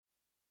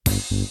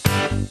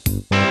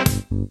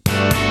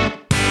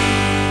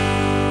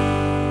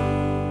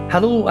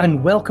Hello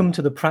and welcome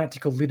to the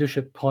Practical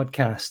Leadership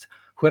Podcast,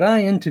 where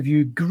I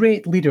interview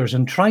great leaders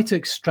and try to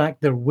extract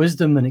their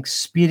wisdom and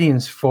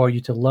experience for you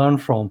to learn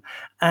from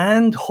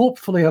and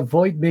hopefully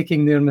avoid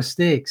making their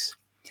mistakes.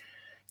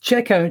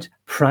 Check out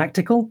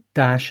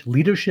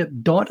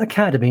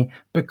practical-leadership.academy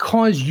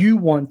because you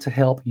want to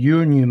help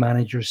your new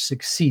managers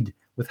succeed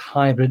with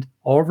hybrid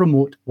or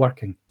remote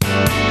working.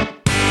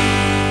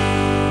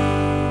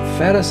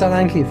 Faris,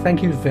 Aranki,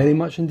 thank you very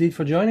much indeed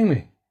for joining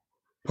me.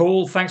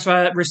 Paul, thanks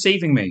for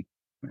receiving me.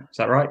 Is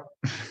that right?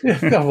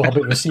 Yeah, well, a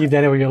bit received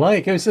anywhere you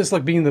like. It's just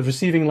like being the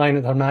receiving line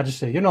at Her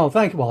Majesty.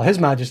 His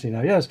Majesty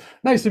now, yes.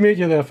 Nice to meet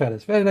you there,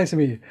 Faris. Very nice to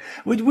meet you.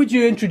 Would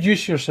you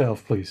introduce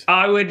yourself, please?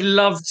 I would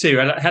love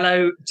to.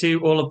 Hello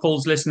to all of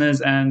Paul's listeners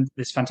and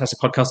this fantastic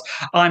podcast.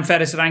 I'm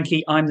Faris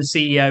Aranki. I'm the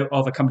CEO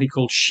of a company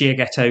called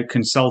Shiageto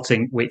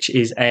Consulting, which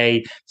is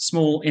a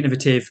small,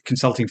 innovative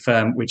consulting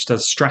firm which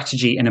does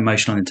strategy and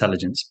emotional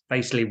intelligence.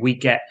 Basically, we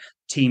get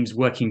teams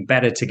working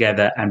better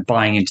together and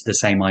buying into the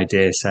same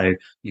idea so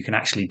you can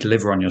actually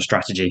deliver on your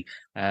strategy.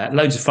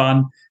 Loads of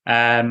fun,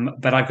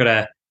 but I've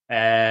got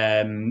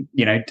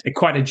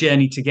quite a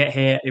journey to get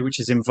here, which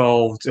has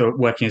involved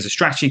working as a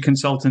strategy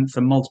consultant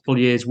for multiple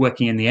years,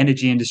 working in the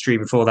energy industry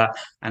before that.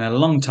 And a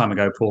long time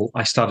ago, Paul,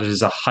 I started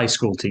as a high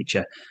school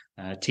teacher,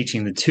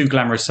 teaching the two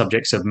glamorous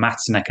subjects of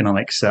maths and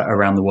economics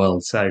around the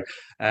world. So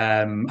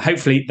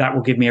hopefully that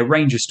will give me a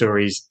range of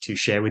stories to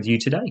share with you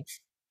today.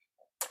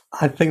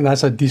 I think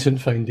that's a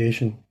decent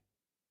foundation.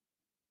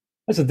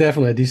 That's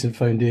definitely a decent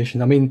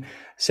foundation. I mean,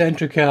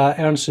 Centrica,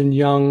 Ernst &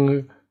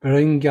 Young,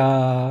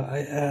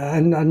 Beringa,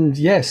 and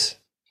yes,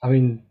 I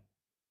mean,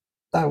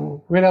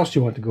 where else do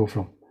you want to go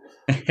from?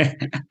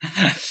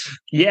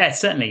 Yeah,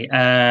 certainly.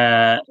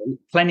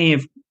 Plenty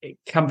of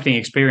company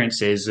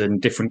experiences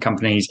and different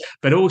companies,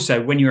 but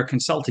also when you're a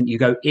consultant, you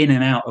go in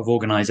and out of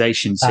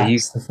organizations. So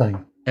That's the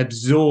thing.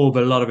 Absorb a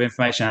lot of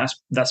information.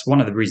 That's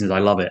one of the reasons I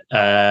love it.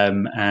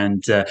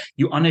 And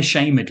you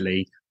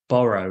unashamedly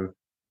borrow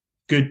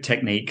good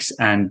techniques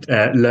and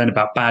learn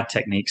about bad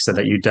techniques so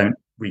that you don't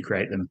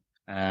recreate them.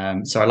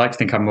 So I like to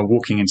think I'm a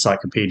walking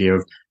encyclopedia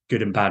of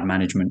good and bad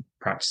management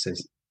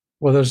practices.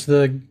 Well, there's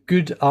the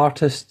good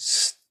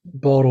artists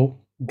borrow,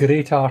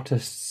 great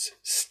artists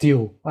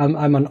steal.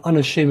 I'm an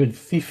unashamed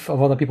thief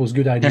of other people's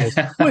good ideas,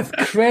 with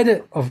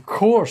credit, of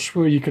course,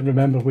 where you can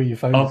remember where you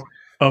found it.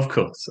 Of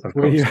course.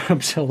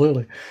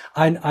 Absolutely.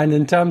 And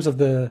in terms of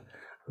the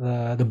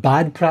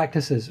bad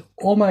practices,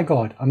 oh my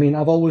God! I mean,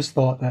 I've always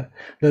thought that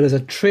there is a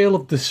trail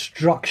of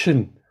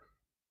destruction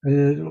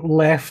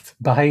left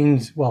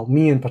behind. Well,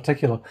 me in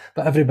particular,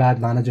 but every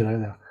bad manager out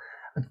there.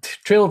 A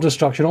trail of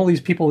destruction. All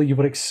these people that you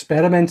were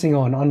experimenting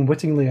on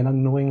unwittingly and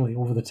unknowingly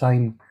over the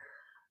time,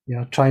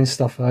 trying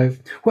stuff out.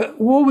 What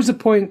was the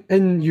point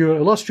in your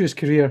illustrious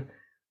career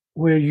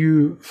where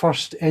you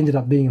first ended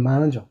up being a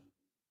manager?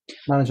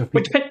 Manager of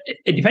people?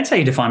 It depends how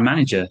you define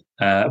manager.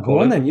 Go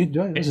on then, you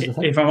do it. This is the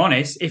thing. If I'm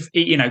honest,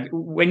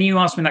 when you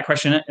asked me that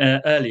question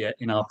earlier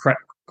in our prep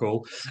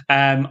call,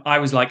 I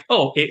was like,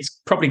 it's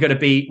probably going to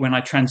be when I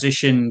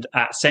transitioned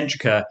at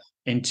Centrica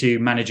into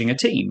managing a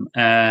team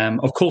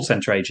of call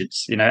center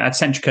agents. At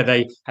Centrica,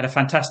 they had a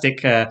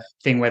fantastic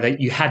thing where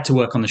you had to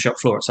work on the shop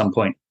floor at some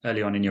point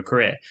early on in your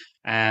career.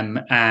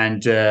 And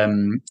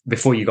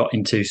before you got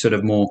into sort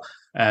of more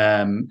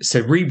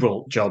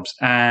cerebral jobs.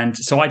 And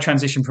so I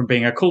transitioned from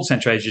being a call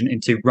center agent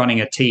into running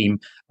a team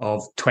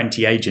of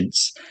 20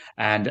 agents.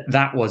 And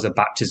that was a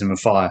baptism of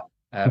fire.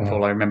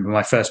 Paul, I remember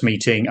my first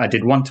meeting, I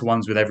did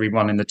one-to-ones with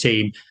everyone in the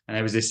team. And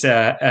there was this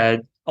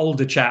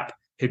older chap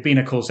who'd been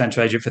a call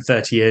center agent for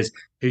 30 years,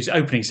 whose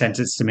opening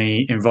sentence to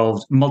me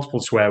involved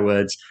multiple swear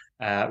words,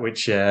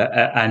 which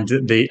along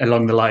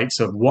the lines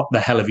of, "What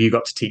the hell have you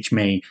got to teach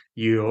me?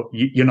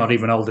 You're not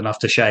even old enough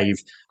to shave."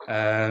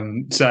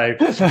 So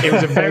it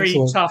was a very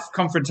tough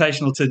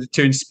confrontational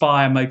to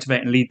inspire,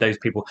 motivate, and lead those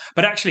people.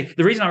 But actually,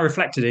 the reason I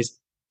reflected is,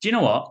 do you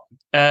know what?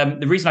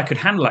 The reason I could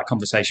handle that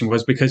conversation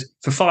was because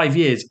for 5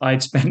 years I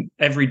had spent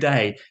every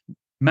day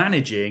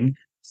managing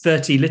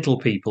 30 little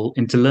people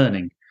into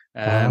learning.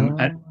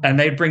 And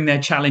they'd bring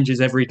their challenges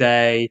every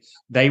day.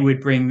 They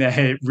would bring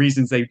their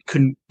reasons they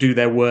couldn't do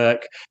their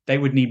work. They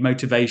would need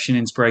motivation,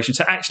 inspiration.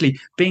 So actually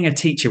being a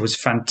teacher was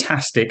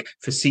fantastic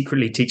for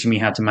secretly teaching me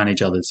how to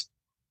manage others.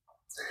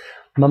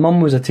 My mum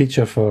was a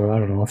teacher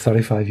for,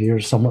 35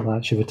 years, something like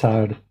that. She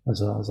retired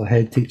as a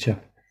head teacher.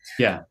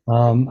 Yeah.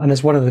 And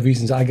it's one of the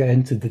reasons I got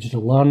into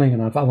digital learning,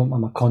 and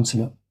I'm a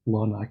consummate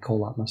learner. I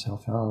call that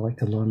myself. I like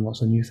to learn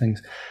lots of new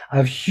things. I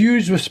have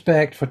huge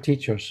respect for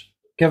teachers,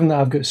 given that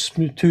I've got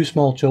two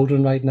small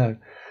children right now,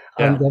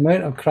 and the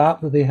amount of crap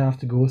that they have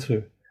to go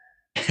through,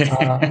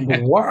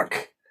 the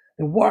work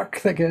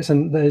that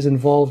is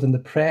involved in the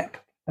prep,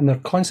 and their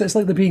concept. It's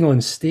like they're being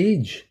on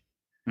stage.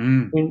 I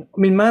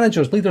mean,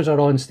 managers, leaders are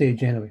on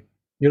stage anyway.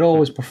 You're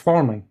always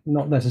performing,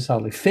 not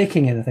necessarily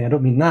faking anything. I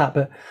don't mean that,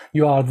 but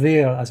you are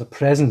there as a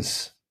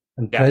presence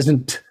and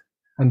present,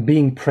 and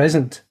being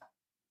present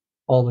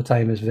all the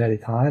time is very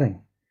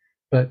tiring.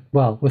 But,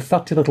 well, with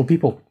 30 little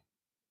people,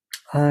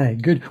 Aye,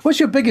 good. What's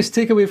your biggest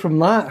takeaway from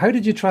that? How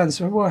did you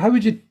transfer? How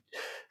would you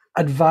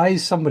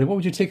advise somebody? What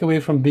would you take away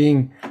from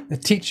being a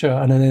teacher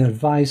and then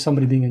advise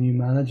somebody being a new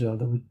manager? I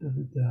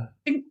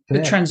think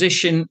the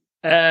transition.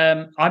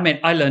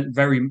 I learned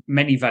very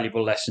many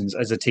valuable lessons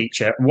as a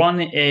teacher.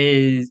 One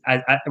is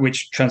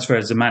which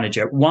transfers as a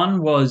manager.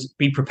 One was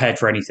be prepared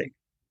for anything.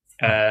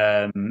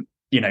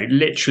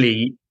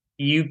 Literally,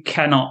 you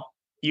cannot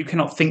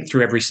think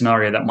through every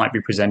scenario that might be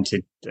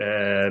presented,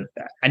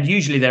 and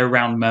usually they're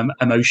around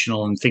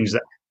emotional and things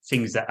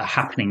that are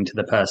happening to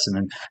the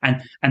person.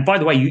 And by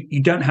the way,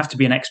 you don't have to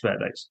be an expert at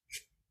those.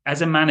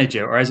 As a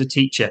manager or as a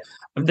teacher,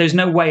 there's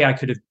no way I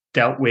could have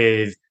dealt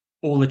with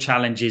all the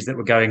challenges that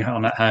were going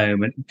on at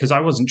home, because I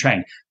wasn't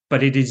trained.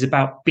 But it is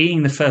about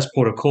being the first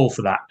port of call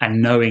for that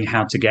and knowing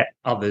how to get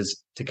others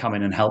to come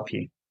in and help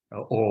you,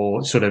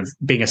 or sort of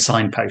being a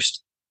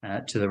signpost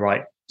to the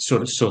right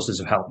sort of sources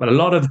of help. But a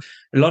lot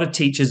of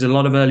teachers, a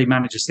lot of early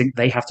managers think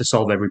they have to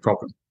solve every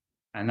problem,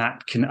 and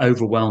that can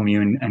overwhelm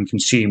you and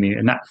consume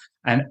you.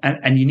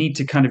 And you need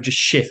to kind of just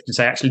shift and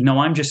say, actually, no,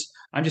 I'm just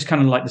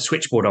kind of like the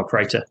switchboard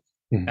operator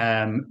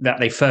that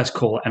they first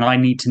call, and I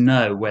need to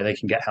know where they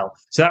can get help.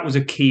 So that was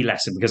a key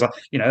lesson, because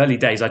early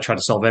days I tried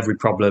to solve every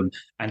problem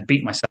and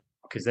beat myself,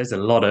 because there's a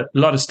lot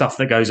of stuff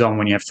that goes on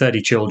when you have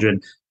 30 children,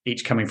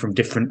 each coming from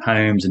different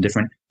homes and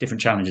different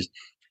challenges.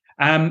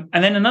 And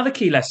then another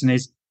key lesson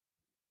is,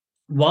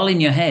 while in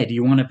your head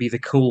you want to be the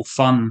cool,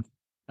 fun,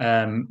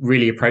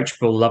 really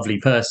approachable, lovely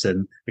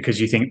person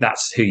because you think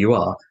that's who you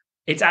are,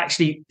 it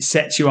actually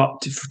sets you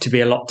up to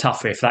be a lot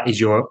tougher if that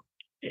is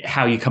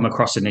how you come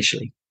across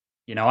initially.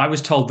 I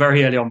was told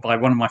very early on by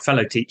one of my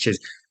fellow teachers,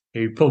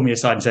 who pulled me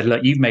aside and said,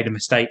 look, you've made a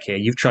mistake here.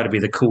 You've tried to be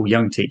the cool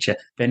young teacher.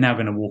 They're now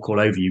going to walk all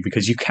over you,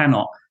 because you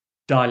cannot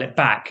dial it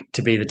back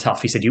to be the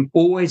tough. He said, you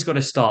always got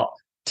to start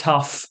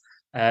tough,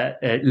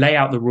 lay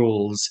out the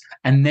rules,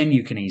 and then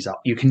you can ease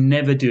up. You can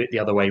never do it the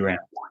other way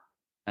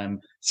around.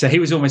 So he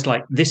was almost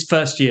like, this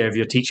first year of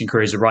your teaching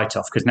career is a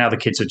write-off, because now the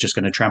kids are just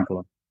going to trample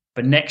on.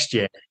 But next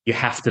year, you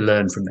have to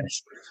learn from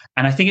this.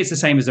 And I think it's the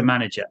same as a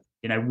manager.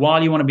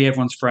 While you want to be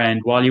everyone's friend,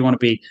 while you want to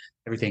be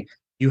everything,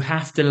 you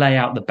have to lay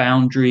out the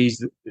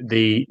boundaries,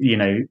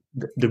 the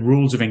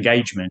rules of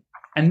engagement,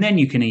 and then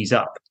you can ease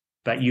up.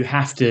 But you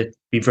have to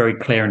be very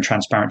clear and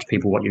transparent to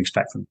people what you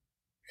expect from them.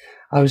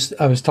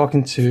 I was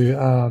talking to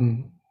a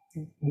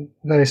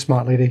very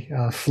smart lady,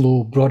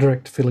 Flo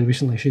Broderick, fairly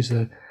recently. She's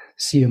the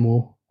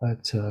CMO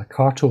at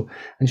Carto,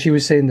 and she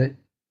was saying that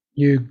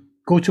you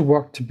go to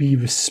work to be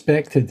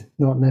respected,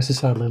 not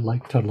necessarily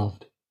liked or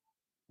loved.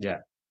 Yeah.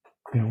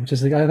 Which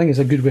is, I think, is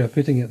a good way of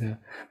putting it there.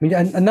 I mean,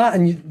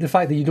 and the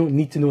fact that you don't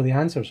need to know the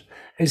answers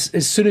is,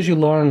 as soon as you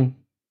learn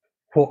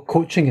what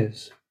coaching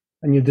is,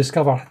 and you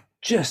discover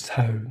just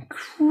how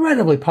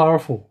incredibly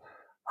powerful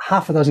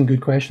half a dozen good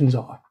questions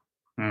are.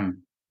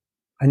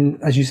 And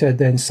as you said,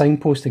 then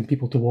signposting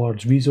people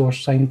towards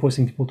resource,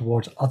 signposting people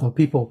towards other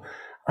people,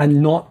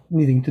 and not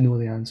needing to know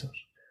the answers.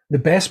 The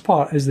best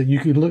part is that you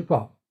could look,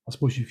 well, I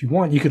suppose if you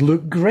want, you could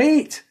look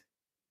great,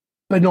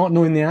 but not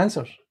knowing the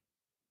answers.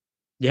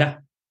 Yeah.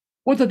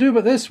 What to do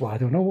about this? Well, I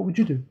don't know. What would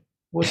you do?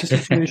 What's the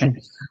situation?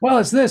 Well,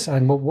 it's this.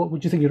 And what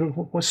would you think?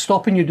 What's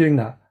stopping you doing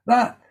that?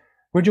 That.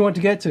 Where do you want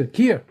to get to?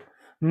 Here.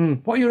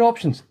 What are your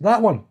options?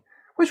 That one.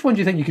 Which one do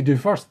you think you could do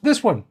first?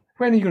 This one.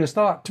 When are you going to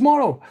start?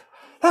 Tomorrow.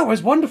 That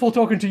was wonderful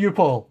talking to you,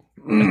 Paul.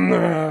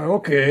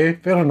 Okay,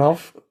 fair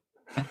enough.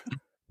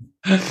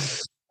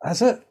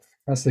 That's it.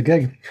 That's the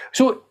gig.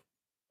 So,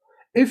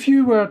 if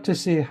you were to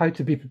say how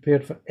to be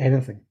prepared for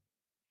anything,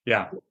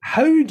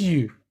 how do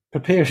you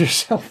prepare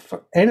yourself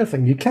for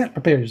anything? You can't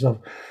prepare yourself.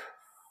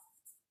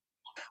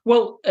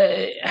 Well,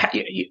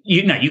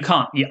 you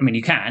can't. I mean,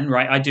 you can,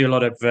 right? I do a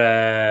lot of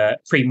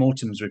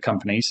pre-mortems with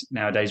companies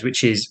nowadays,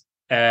 which is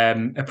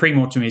a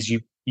pre-mortem is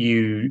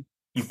you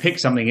pick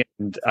something,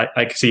 and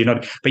I can see you're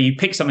not, but you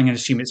pick something and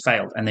assume it's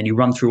failed, and then you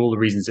run through all the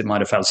reasons it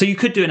might have failed. So you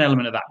could do an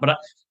element of that, but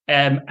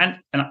and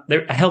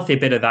a healthier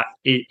bit of that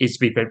is to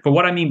be prepared. But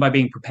what I mean by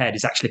being prepared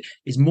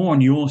is more on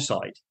your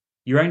side,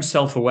 your own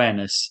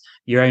self-awareness,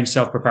 your own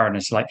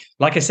self-preparedness. Like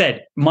I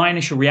said, my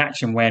initial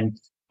reaction when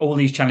all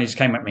these challenges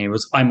came at me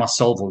was, I must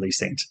solve all these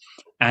things.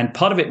 And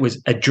part of it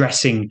was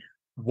addressing,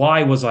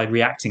 why was I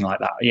reacting like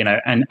that?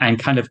 And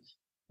kind of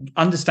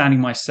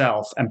understanding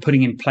myself and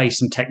putting in place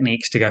some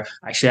techniques to go,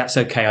 actually, that's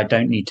okay. I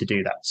don't need to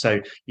do that. So,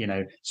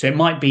 so it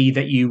might be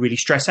that you really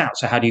stress out.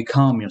 So how do you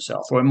calm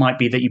yourself? Or it might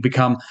be that you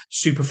become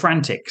super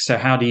frantic. So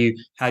how do you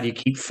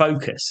keep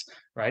focus?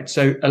 Right.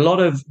 So a lot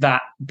of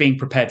that being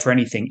prepared for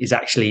anything is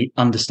actually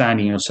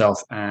understanding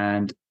yourself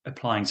and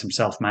applying some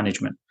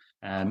self-management.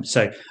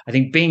 So I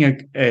think being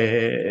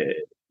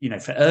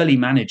for early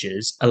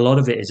managers, a lot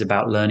of it is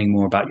about learning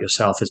more about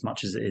yourself as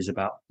much as it is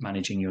about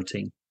managing your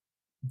team.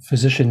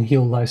 Physician,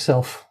 heal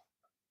thyself,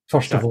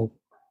 first of all.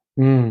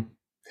 Yeah.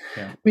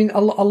 I mean,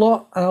 a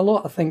lot,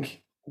 I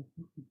think,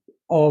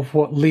 of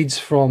what leads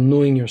from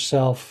knowing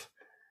yourself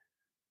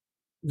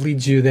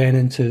leads you then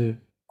into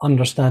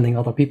understanding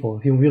other people.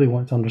 If you really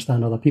want to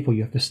understand other people,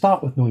 you have to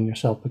start with knowing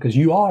yourself, because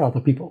you are other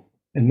people.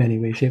 in many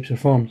ways, shapes, or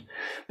forms.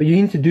 But you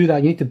need to do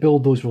that. You need to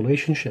build those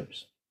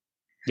relationships.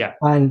 Yeah.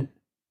 And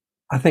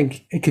I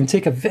think it can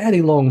take a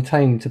very long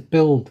time to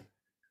build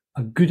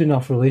a good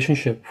enough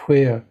relationship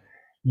where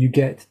you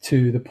get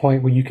to the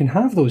point where you can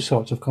have those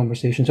sorts of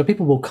conversations, or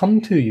people will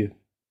come to you.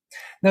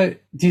 Now,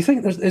 do you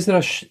think is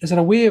there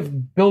a way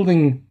of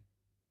building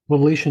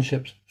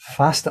relationships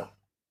faster?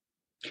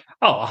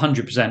 Oh,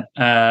 100%.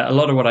 A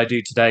lot of what I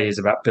do today is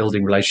about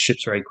building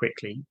relationships very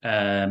quickly,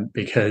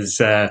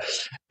 because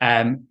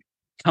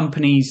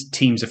companies,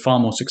 teams are far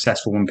more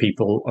successful when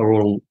people are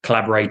all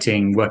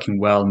collaborating, working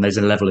well, and there's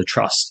a level of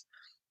trust.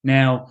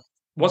 Now,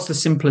 what's the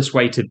simplest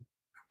way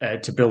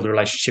to build a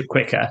relationship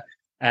quicker?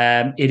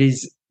 It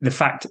is the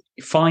fact,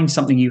 find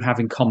something you have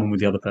in common with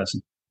the other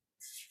person.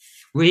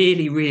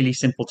 Really, really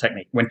simple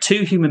technique. When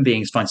two human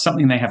beings find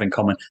something they have in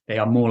common, they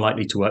are more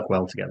likely to work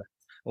well together,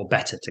 or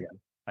better together,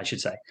 I should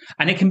say.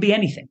 And it can be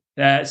anything.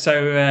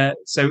 So a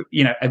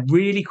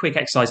really quick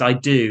exercise I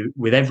do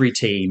with every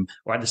team,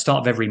 or at the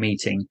start of every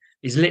meeting,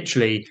 is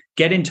literally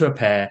get into a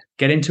pair,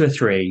 get into a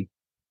three,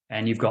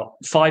 and you've got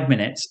 5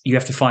 minutes. You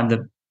have to find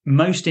the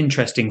most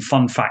interesting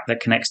fun fact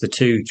that connects the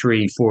 2,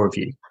 3, 4 of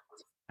you.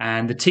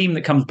 And the team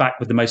that comes back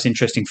with the most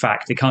interesting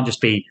fact, it can't just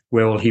be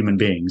we're all human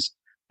beings,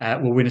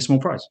 will win a small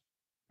prize.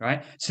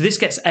 Right. So this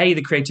gets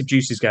the creative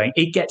juices going.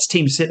 It gets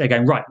teams to sit there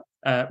going, right,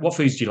 what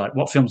foods do you like?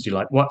 What films do you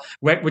like?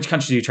 Which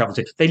countries do you travel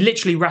to? They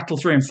literally rattle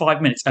through in 5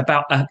 minutes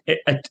about a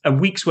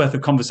week's worth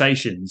of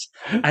conversations.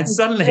 And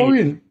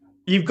suddenly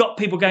you've got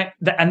people going,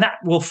 and that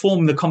will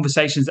form the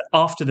conversations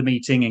after the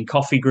meeting in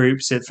coffee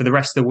groups for the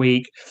rest of the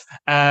week.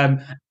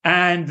 And,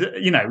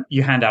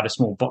 you hand out a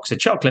small box of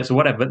chocolates or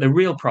whatever. But the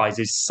real prize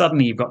is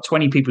suddenly you've got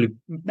 20 people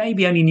who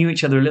maybe only knew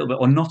each other a little bit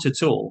or not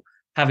at all,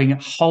 having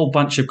a whole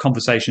bunch of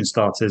conversation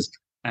starters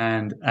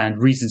and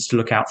reasons to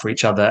look out for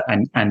each other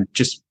and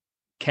just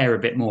care a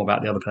bit more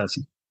about the other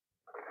person.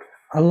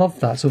 I love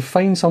that. So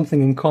find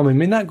something in common. I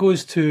mean, that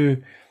goes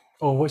to,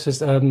 what's this?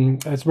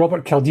 It's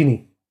Robert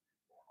Cialdini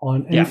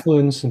on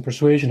influence and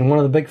persuasion. And one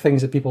of the big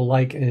things that people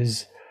like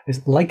is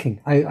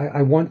liking.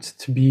 I want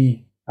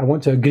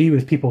to agree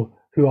with people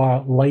who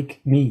are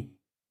like me.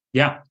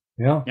 Yeah.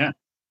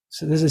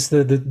 So this is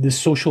the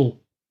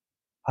social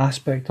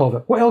aspect of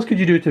it. What else could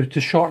you do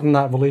to shorten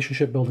that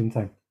relationship building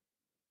time?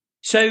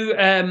 So,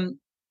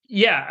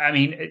 I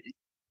mean,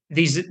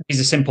 these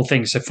are simple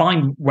things. So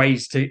find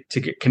ways to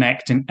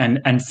connect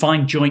and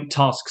find joint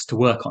tasks to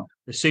work on.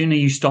 The sooner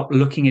you stop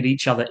looking at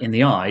each other in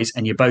the eyes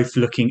and you're both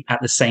looking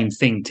at the same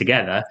thing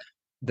together,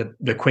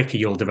 the quicker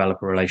you'll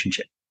develop a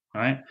relationship.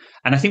 Right.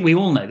 And I think we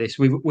all know this.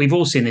 We've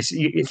all seen this.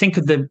 You think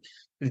of the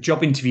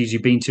job interviews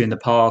you've been to in the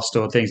past,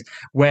 or things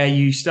where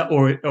you start,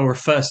 or a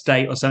first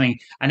date or something,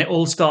 and it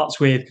all starts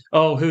with,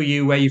 oh, who are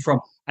you? Where are you from?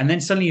 And then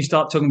suddenly you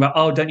start talking about,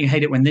 oh, don't you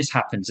hate it when this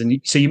happens?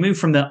 And so you move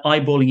from the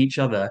eyeballing each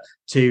other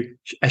to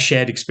a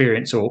shared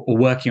experience or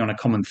working on a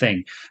common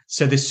thing.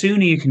 So the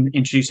sooner you can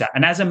introduce that.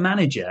 And as a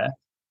manager,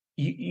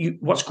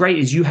 what's great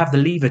is you have the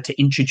lever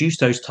to introduce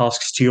those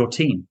tasks to your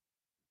team.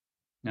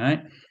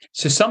 Right?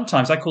 So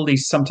sometimes I call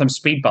these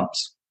speed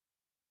bumps.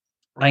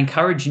 I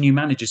encourage new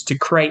managers to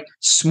create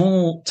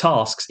small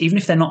tasks, even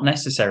if they're not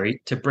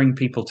necessary, to bring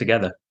people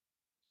together.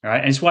 Right.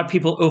 And it's why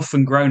people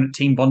often groan at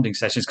team bonding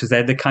sessions, because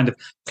they're the kind of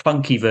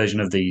clunky version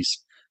of these.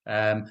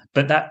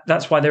 But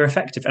that's why they're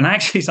effective. And I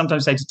actually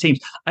sometimes say to teams,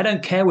 I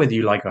don't care whether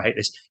you like or hate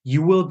this.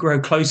 You will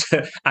grow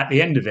closer at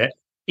the end of it,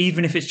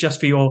 even if it's just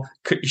for your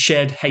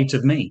shared hate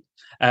of me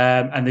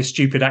and this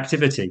stupid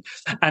activity.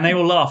 And they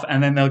all laugh,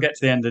 and then they'll get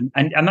to the end.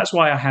 And that's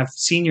why I have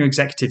senior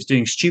executives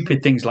doing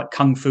stupid things like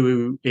kung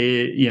fu,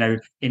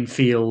 in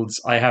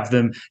fields. I have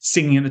them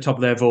singing at the top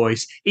of their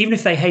voice, even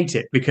if they hate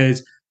it,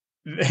 because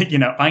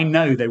I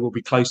know they will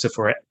be closer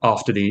for it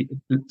after the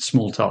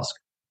small task.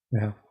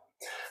 Yeah.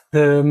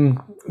 The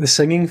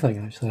singing thing,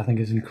 actually, I think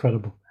is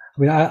incredible. I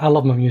mean, I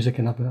love my music,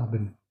 and I've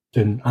been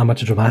doing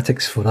amateur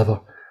dramatics forever,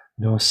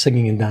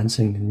 singing and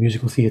dancing and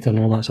musical theatre and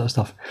all that sort of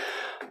stuff.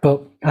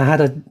 But I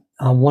had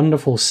a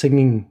wonderful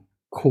singing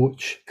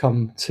coach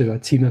come to a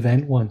team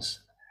event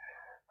once,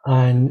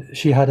 and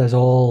she had us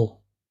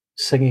all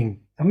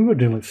singing, and we were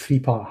doing like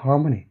 3-part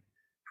harmony.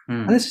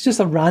 And this is just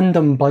a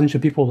random bunch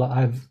of people that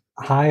I've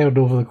hired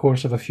over the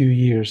course of a few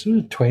years. There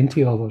was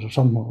 20 of us or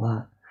something like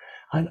that.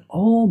 And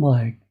oh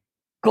my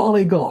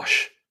golly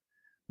gosh,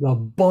 the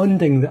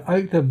bonding,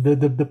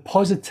 the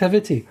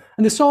positivity.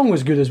 And the song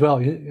was good as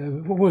well.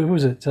 What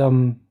was it?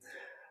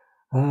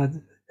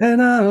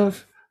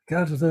 Enough.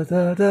 So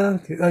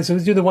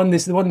the one they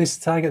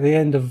sang at the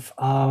end of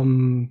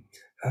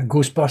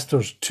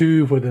Ghostbusters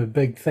 2, where the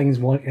big things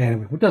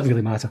anyway, it doesn't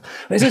really matter.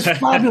 It's this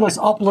fabulous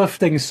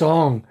uplifting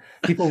song.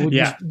 People would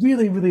just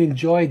really, really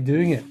enjoy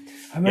doing it.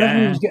 I mean,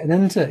 everyone was getting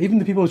into it. Even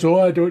the people who say,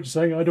 oh, I don't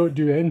sing, I don't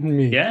do anything.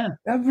 Me. Yeah.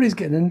 Everybody's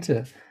getting into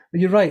it.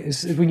 But you're right.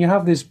 It's when you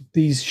have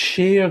these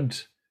shared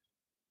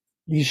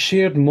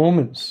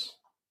moments.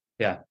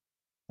 Yeah.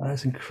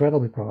 That's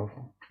incredibly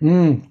powerful.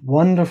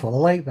 Wonderful. I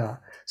like that.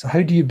 So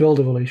how do you build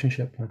a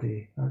relationship per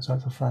day? That's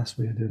a fast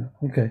way of doing it.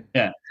 Okay.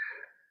 Yeah.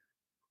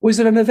 Was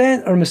there an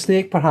event or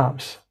mistake,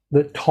 perhaps,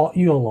 that taught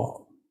you a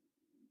lot?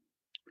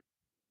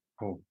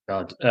 Oh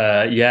God,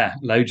 yeah,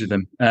 loads of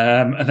them,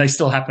 and they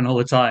still happen all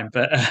the time.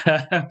 But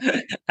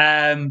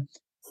um,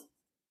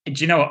 do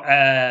you know what?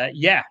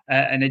 Yeah,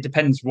 and it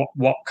depends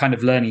what kind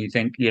of learning you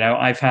think.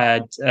 I've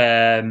had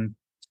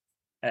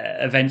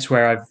events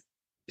where I've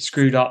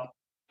screwed up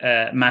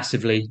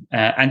massively,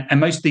 and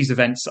most of these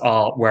events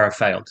are where I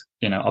failed.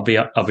 I'll be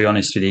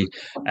honest with you.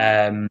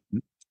 Um,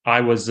 I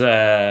was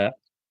I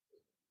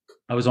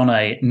was on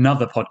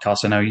another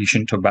podcast. I know you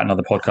shouldn't talk about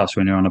another podcast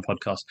when you're on a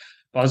podcast,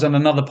 but I was on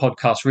another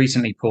podcast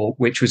recently, Paul,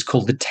 which was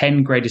called "The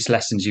 10 Greatest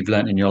Lessons You've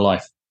Learned in Your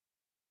Life."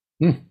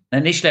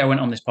 Initially, I went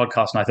on this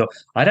podcast and I thought,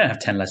 I don't have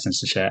 10 lessons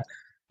to share.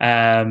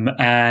 And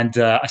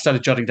I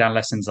started jotting down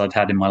lessons I'd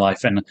had in my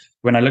life. And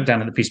when I looked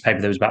down at the piece of paper,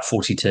 there was about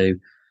 42.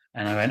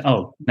 And I went,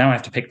 oh, now I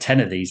have to pick 10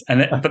 of these.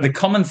 But the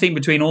common theme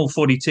between all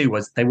 42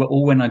 was they were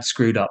all when I'd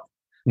screwed up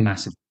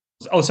massively.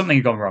 Oh, something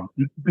had gone wrong.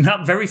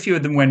 Not very few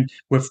of them when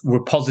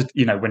were positive,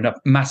 when a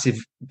massive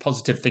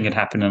positive thing had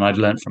happened and I'd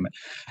learned from it.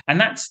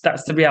 And that's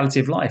the reality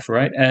of life,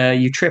 right?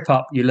 You trip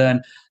up, you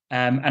learn.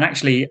 And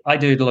actually, I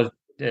do a lot of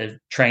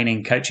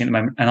training, coaching at the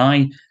moment, and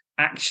I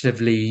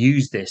actively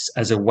use this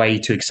as a way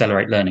to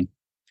accelerate learning.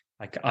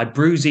 Like, I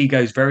bruise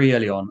egos very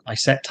early on. I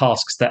set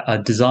tasks that are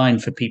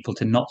designed for people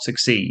to not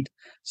succeed,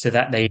 so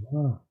that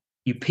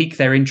you pique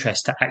their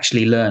interest to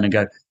actually learn and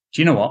go,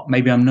 do you know what?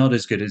 Maybe I'm not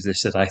as good as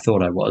this as I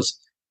thought I was.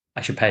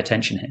 I should pay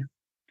attention here.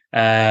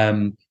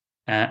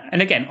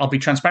 And again, I'll be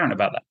transparent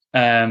about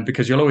that,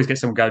 because you'll always get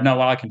someone go, no,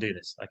 well, I can do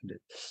this. I can do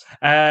it.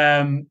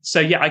 So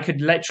yeah, I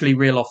could literally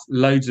reel off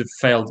loads of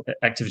failed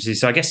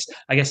activities. So I guess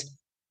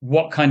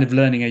what kind of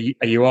learning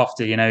are you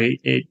after?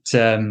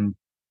 And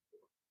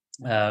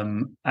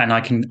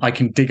I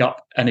can dig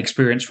up an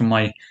experience from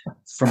my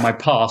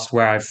past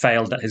where I've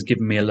failed that has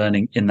given me a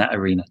learning in that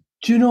arena.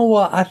 Do you know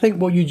what? I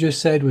think what you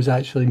just said was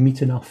actually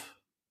meat enough.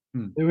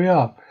 There we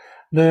are.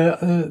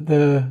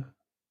 The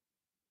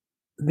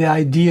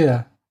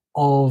idea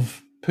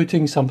of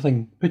putting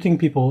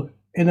people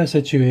in a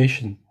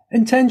situation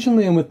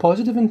intentionally and with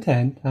positive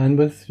intent and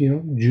with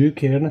due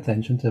care and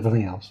attention to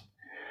everything else,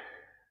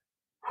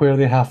 where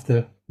they have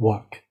to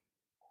work,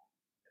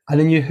 and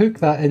then you hook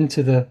that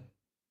into the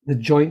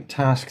joint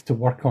task to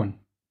work on,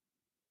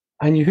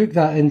 and you hook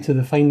that into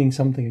the finding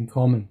something in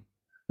common.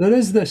 There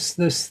is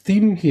this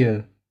theme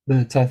here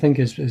that I think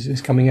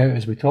is coming out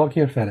as we talk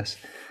here, Faris,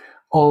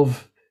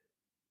 of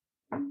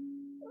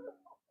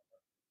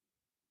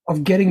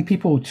getting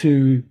people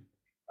to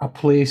a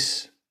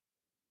place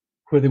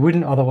where they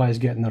wouldn't otherwise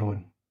get on their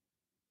own.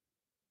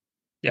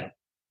 Yeah.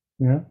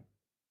 Yeah.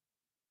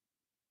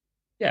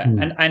 Yeah.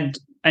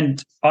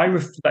 And I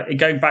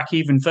going back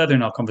even further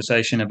in our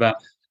conversation about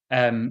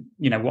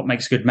what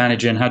makes a good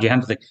manager and how do you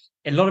handle it.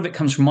 A lot of it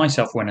comes from my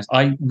self-awareness.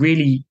 I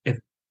really have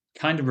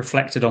kind of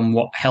reflected on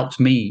what helped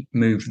me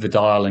move the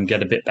dial and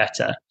get a bit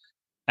better.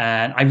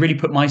 And I really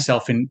put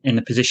myself in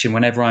the position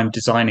whenever I'm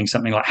designing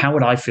something, like, how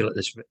would I feel at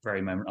this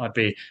very moment? I'd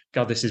be,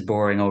 God, this is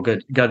boring, or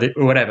good, God,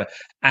 or whatever.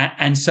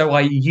 And so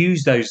I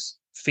use those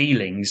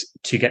feelings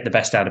to get the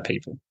best out of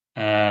people,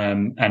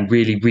 and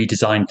really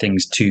redesign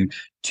things to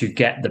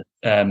get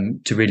to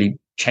really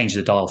change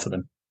the dial for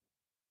them.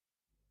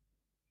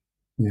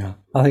 Yeah,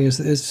 I think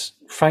it's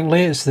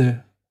frankly, it's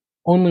the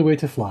only way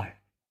to fly.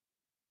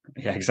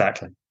 Yeah,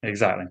 exactly.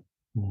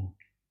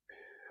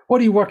 What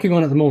are you working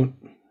on at the moment?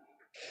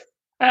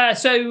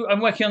 So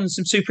I'm working on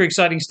some super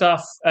exciting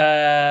stuff. What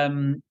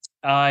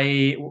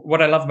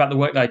I love about the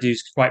work that I do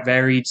is quite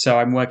varied. So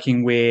I'm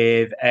working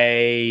with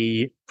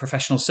a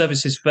professional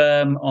services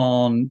firm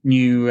on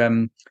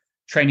new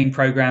training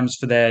programs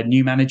for their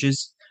new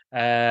managers.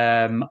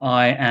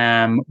 I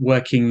am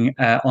working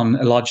on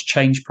a large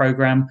change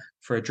program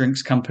for a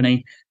drinks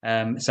company.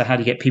 So how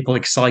do you get people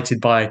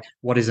excited by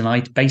what is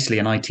basically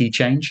an IT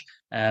change,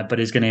 but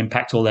is going to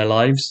impact all their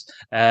lives,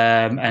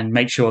 and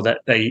make sure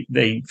that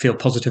they feel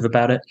positive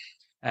about it.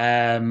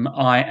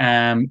 I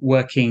am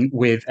working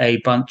with a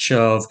bunch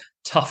of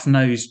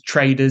tough-nosed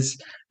traders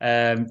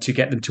to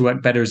get them to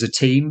work better as a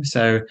team.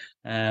 So,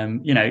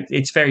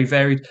 it's very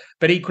varied,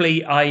 but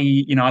equally,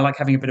 I like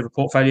having a bit of a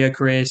portfolio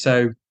career.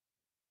 So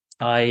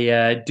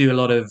I do a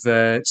lot of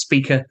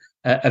speaker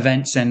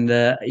events, and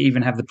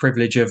even have the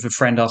privilege of a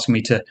friend asking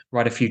me to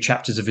write a few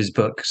chapters of his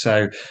book.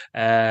 So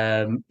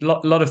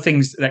lot of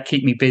things that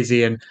keep me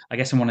busy. And I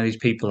guess I'm one of these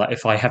people that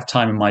if I have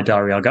time in my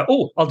diary, I'll go,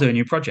 oh, I'll do a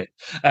new project,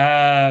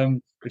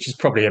 which is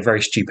probably a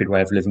very stupid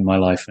way of living my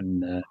life.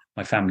 And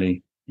my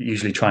family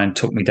usually try and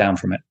talk me down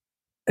from it.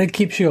 It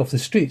keeps you off the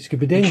streets. It could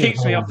be dangerous. It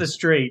keeps me off the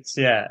streets.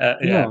 Yeah.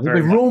 You'd be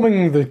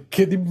roaming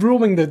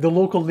the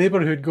local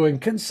neighbourhood, going,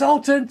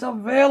 consultant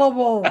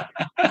available.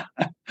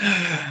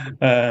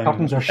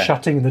 Curtains are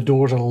shutting, the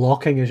doors are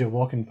locking as you're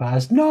walking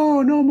past.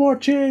 No more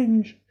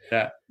change.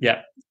 Yeah.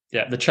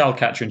 The child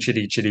catcher in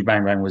Chitty Chitty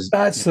Bang Bang was.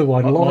 That's the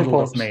one.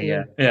 Lollipops. Me.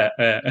 Yeah.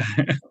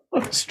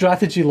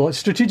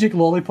 Strategic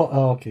lollipop.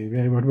 Oh, okay,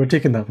 we're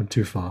taking that one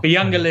too far. For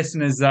younger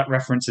listeners, that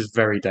reference is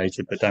very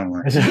dated, but don't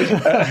worry.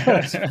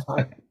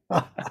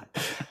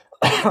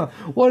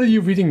 What are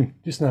you reading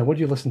just now? What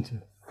do you listen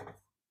to?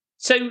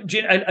 So,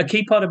 a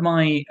key part of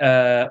my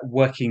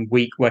working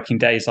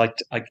days, I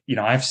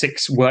have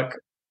 6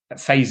 work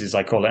phases,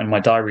 I call it, and my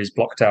diary is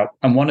blocked out.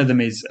 And one of them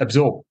is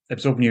absorb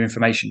new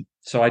information.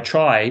 So I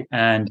try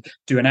and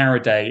do an hour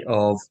a day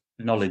of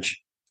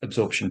knowledge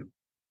absorption.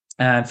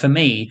 And for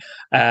me,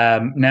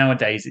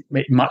 nowadays,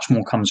 much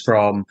more comes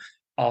from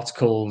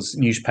articles,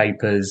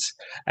 newspapers,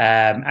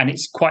 and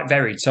it's quite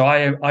varied. So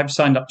I've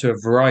signed up to a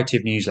variety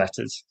of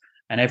newsletters,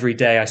 and every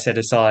day I set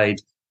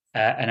aside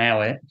an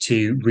hour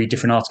to read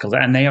different articles,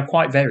 and they are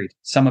quite varied.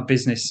 Some are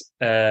business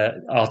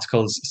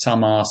articles,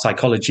 some are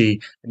psychology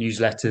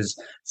newsletters,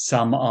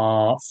 some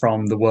are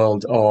from the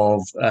world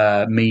of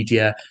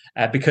media,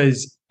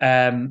 because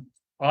I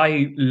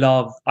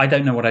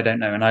don't know what I don't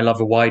know, and I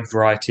love a wide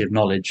variety of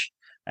knowledge.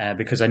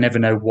 Because I never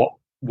know what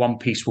one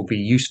piece will be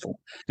useful.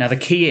 Now, the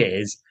key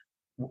is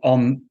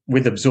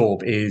with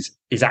Absorb is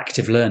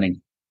active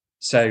learning.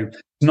 So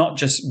not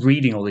just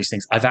reading all these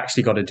things. I've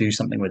actually got to do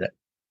something with it.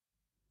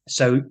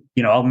 So,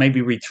 I'll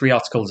maybe read 3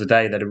 articles a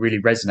day that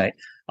really resonate.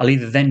 I'll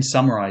either then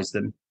summarize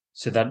them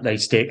so that they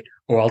stick,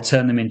 or I'll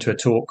turn them into a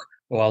talk,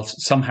 or I'll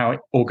somehow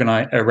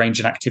arrange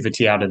an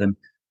activity out of them.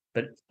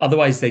 But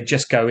otherwise, they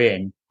just go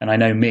in, and I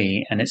know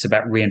me, and it's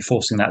about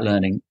reinforcing that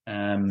learning.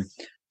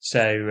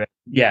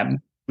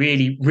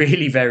 Really,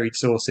 really varied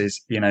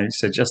sources.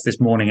 So just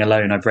this morning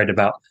alone, I've read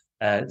about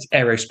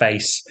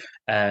aerospace,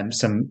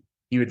 some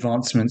new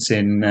advancements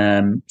in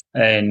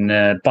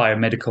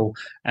biomedical,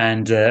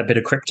 and a bit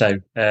of crypto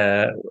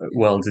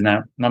world. And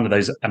now, none of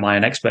those am I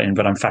an expert in,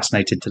 but I'm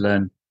fascinated to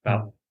learn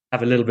about.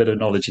 Have a little bit of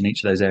knowledge in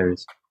each of those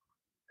areas.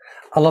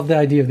 I love the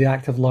idea of the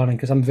active learning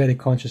because I'm very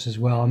conscious as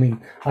well. I mean,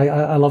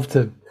 I love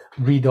to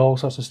read all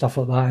sorts of stuff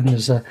like that, and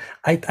there's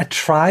I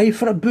try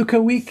for a book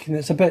a week, and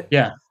it's a bit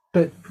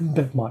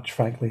bit much,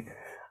 frankly.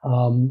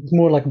 It's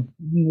more like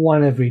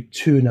 1 every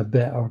 2 and a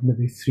bit, or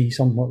maybe 3,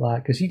 something like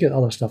that, because you get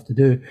other stuff to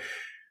do.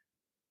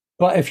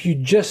 But if you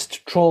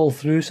just trawl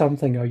through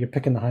something, or you're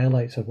picking the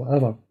highlights or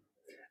whatever,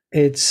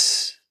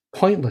 it's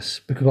pointless.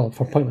 Because,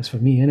 pointless for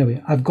me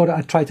anyway. I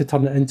try to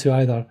turn it into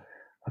either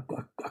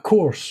a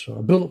course or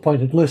a bullet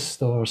pointed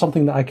list or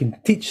something that I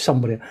can teach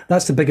somebody.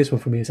 That's the biggest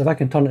one for me, is if I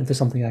can turn it into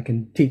something I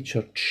can teach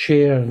or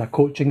share in a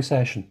coaching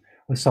session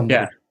with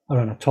somebody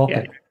around a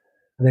topic. Yeah.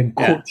 And then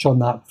coach on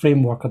that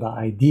framework or that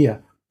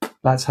idea.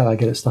 That's how I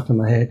get it stuck in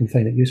my head and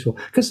find it useful.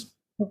 Because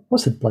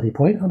what's the bloody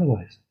point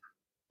otherwise?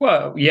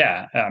 Well,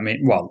 yeah. I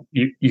mean,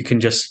 you can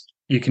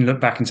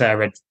look back and say I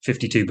read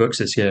 52 books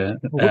this year.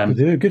 Well, what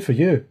you do? Good for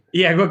you.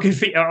 Yeah, well, good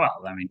for you.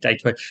 Well, I mean,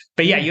 data.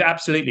 But yeah, you're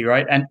absolutely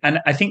right. And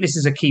I think this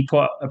is a key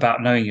part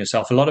about knowing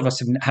yourself. A lot of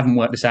us haven't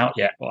worked this out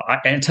yet.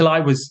 Until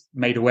I was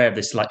made aware of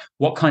this, like,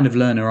 what kind of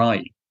learner are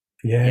you?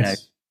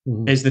 Yes.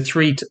 There's the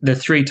three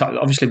types.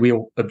 Obviously, we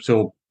all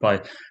absorb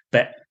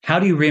but how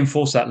do you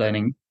reinforce that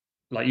learning?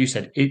 Like you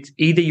said, it's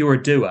either you're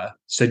a doer,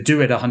 so do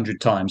it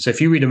 100 times. So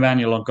if you read a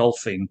manual on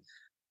golfing,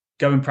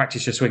 go and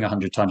practice your swing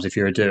 100 times if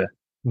you're a doer.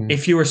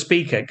 If you're a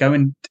speaker, go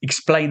and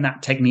explain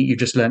that technique you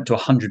just learned to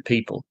 100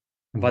 people.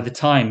 And by the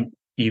time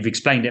you've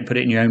explained it and put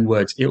it in your own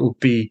words, it will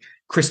be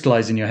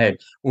crystallized in your head.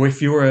 Or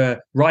if you're a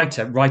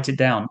writer, write it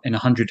down in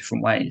 100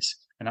 different ways.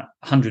 And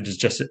 100 is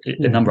just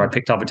a number I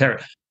picked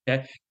arbitrarily.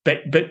 Yeah?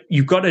 But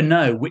you've got to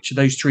know which of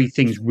those 3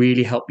 things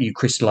really help you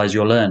crystallize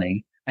your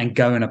learning and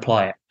go and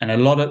apply it. And a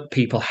lot of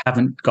people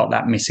haven't got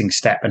that missing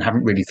step and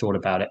haven't really thought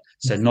about it.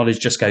 So knowledge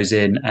just goes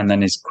in and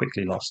then is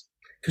quickly lost.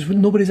 Because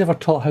nobody's ever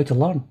taught how to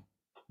learn.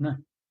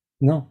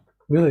 No,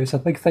 really, it's a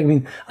big thing. I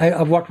mean,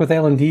 I've worked with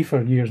L&D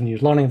for years and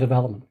years, learning and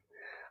development.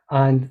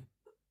 And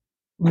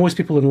most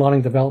people in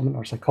learning development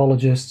are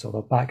psychologists or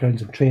their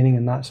backgrounds in training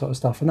and that sort of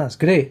stuff, and that's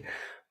great.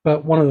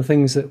 But one of the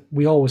things that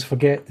we always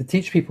forget to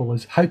teach people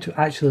is how to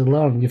actually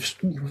learn.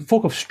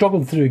 Folk have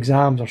struggled through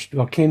exams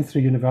or came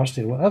through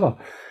university or whatever.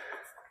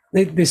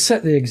 They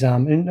sit the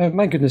exam, and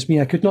my goodness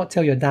me, I could not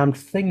tell you a damn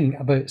thing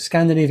about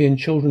Scandinavian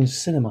children's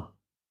cinema.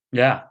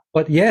 Yeah.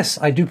 But yes,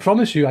 I do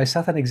promise you, I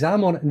sat an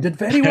exam on it and did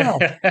very well.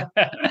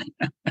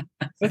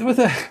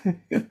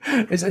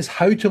 It's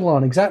how to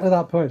learn. Exactly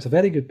that point. It's a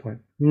very good point.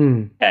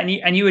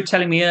 And you were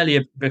telling me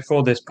earlier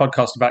before this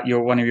podcast about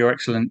one of your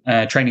excellent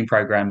training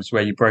programs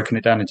where you've broken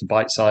it down into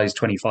bite-sized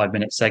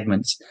 25-minute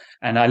segments.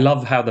 And I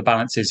love how the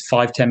balance is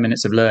 5-10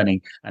 minutes of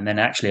learning and then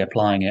actually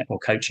applying it or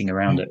coaching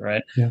around it,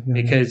 right?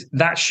 Because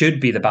that should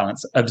be the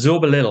balance.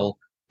 Absorb a little,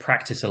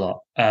 practice a lot.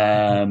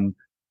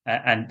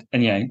 And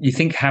you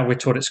think how we're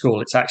taught at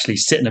school, it's actually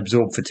sit and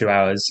absorb for 2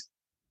 hours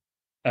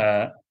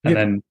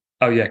then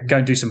go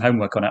and do some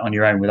homework on it on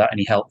your own without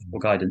any help or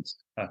guidance.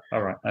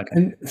 All right, okay.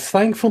 And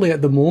thankfully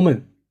at the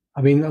moment,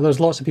 I mean, there's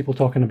lots of people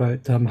talking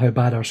about how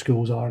bad our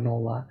schools are and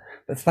all that,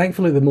 but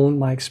thankfully at the moment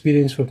my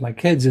experience with my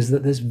kids is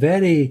that it's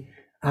very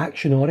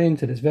action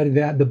oriented. It's very,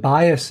 the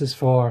bias is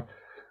for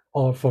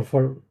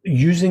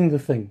using the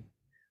thing.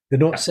 They're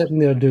not sitting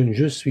there doing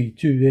je suis,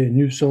 tu es,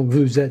 nous sommes,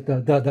 vous êtes.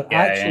 They're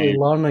actually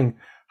learning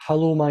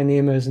hello, my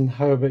name is, and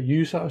how about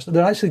you sort of stuff.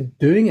 They're actually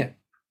doing it.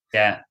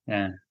 Yeah.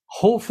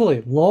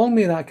 Hopefully, long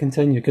may that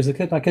continue, because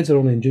my kids are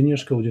only in junior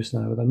school just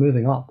now. They're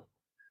moving up.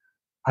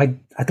 I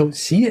don't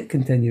see it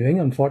continuing,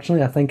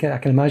 unfortunately. I think I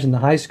can imagine the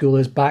high school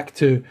is back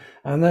to,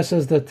 and this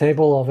is the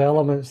table of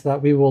elements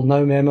that we will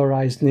now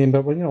memorize, name,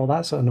 but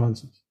that sort of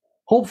nonsense.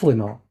 Hopefully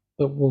not,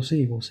 but we'll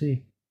see. What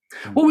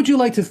would you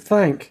like to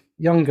thank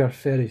younger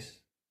Faris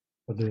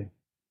for doing?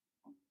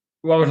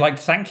 Well, I would like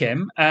to thank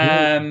him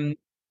for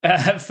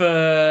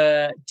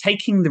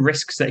taking the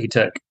risks that he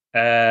took.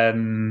 I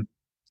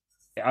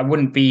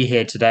wouldn't be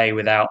here today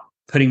without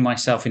putting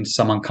myself into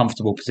some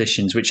uncomfortable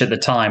positions, which at the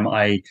time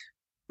I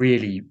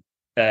really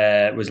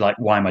was like,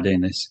 why am I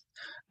doing this?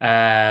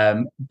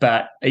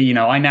 But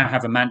I now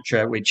have a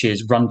mantra, which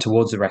is run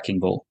towards the wrecking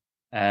ball,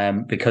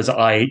 because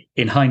I,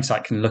 in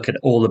hindsight, can look at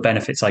all the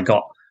benefits I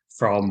got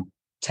from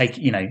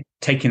taking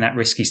that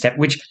risky step,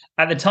 which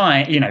at the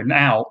time,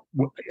 now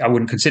I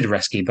wouldn't consider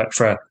risky, but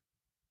for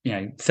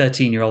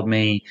 13-year-old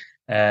me,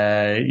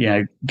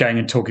 going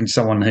and talking to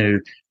someone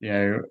who,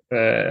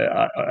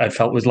 I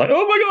felt was like,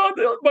 oh my God,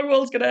 my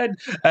world's going to end,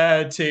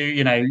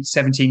 to,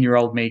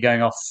 17-year-old me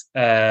going off,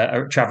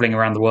 traveling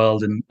around the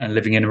world and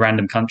living in a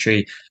random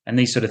country and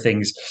these sort of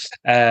things.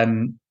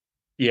 I'm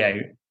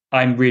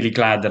really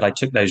glad that I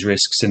took those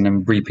risks and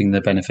I'm reaping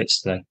the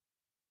benefits today.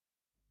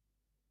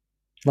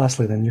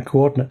 Lastly, then, your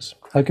coordinates.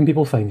 How can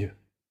people find you?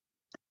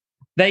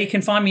 They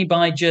can find me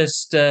by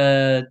just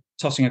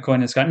tossing a coin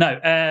in the sky. No,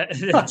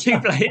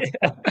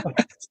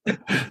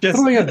 just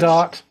throwing a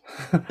dart.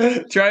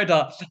 Throw a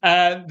dart.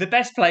 The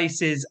best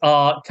places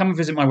are come and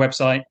visit my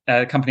website,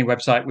 company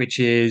website, which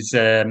is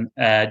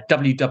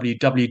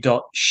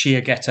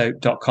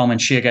www.shiageto.com,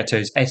 and Shiageto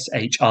is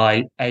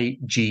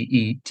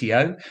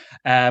Shiageto.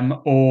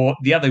 Or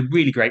the other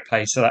really great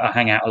place that I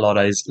hang out a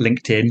lot is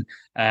LinkedIn.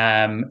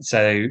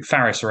 So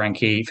Faris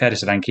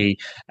Aranki.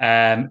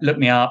 Look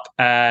me up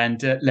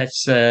and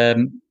let's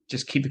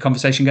just keep the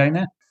conversation going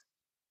there.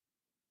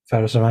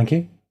 Faris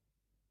Aranki,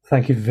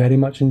 thank you very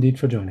much indeed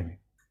for joining me.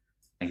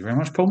 Thank you very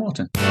much, Paul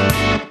Morton.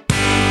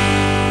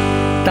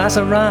 That's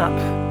a wrap.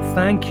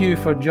 Thank you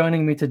for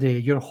joining me today.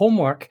 Your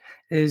homework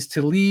is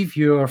to leave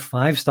your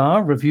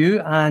 5-star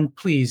review, and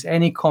please,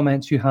 any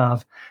comments you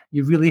have,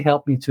 you really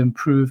help me to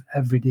improve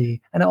every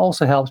day, and it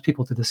also helps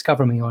people to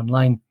discover me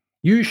online.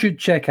 You should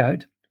check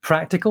out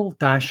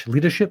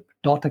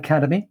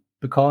practical-leadership.academy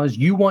because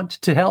you want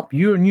to help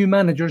your new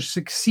managers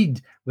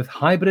succeed with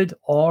hybrid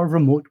or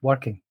remote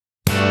working.